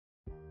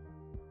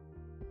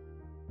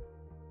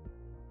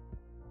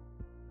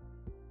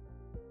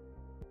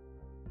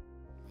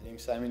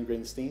name's Simon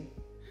Grinshteyn.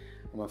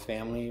 I'm a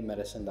family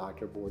medicine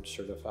doctor, board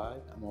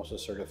certified. I'm also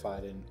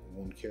certified in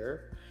wound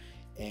care,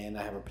 and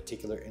I have a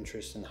particular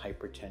interest in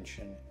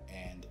hypertension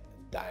and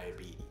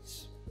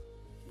diabetes.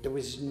 There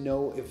was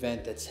no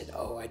event that said,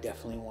 oh, I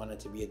definitely wanted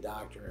to be a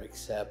doctor,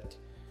 except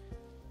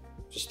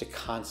just a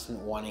constant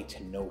wanting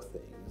to know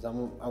things.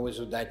 I was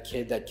that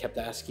kid that kept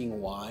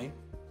asking why,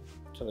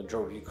 so that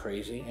drove you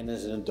crazy. And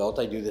as an adult,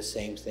 I do the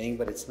same thing,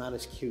 but it's not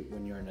as cute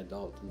when you're an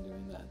adult and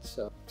doing that.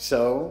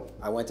 So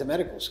I went to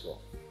medical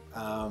school.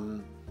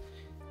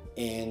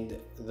 And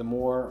the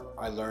more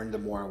I learned, the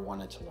more I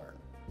wanted to learn.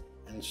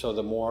 And so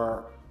the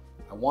more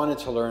I wanted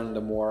to learn,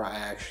 the more I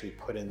actually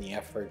put in the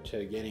effort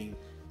to getting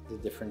the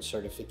different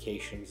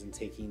certifications and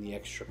taking the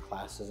extra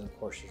classes and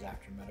courses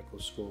after medical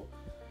school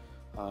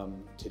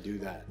to do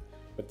that.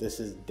 But this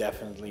is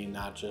definitely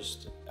not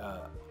just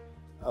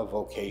a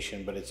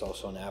vocation, but it's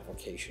also an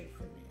avocation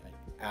for me.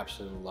 I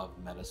absolutely love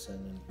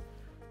medicine and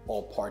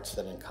all parts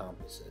that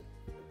encompass it.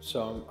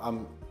 So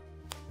I'm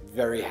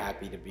very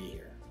happy to be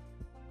here.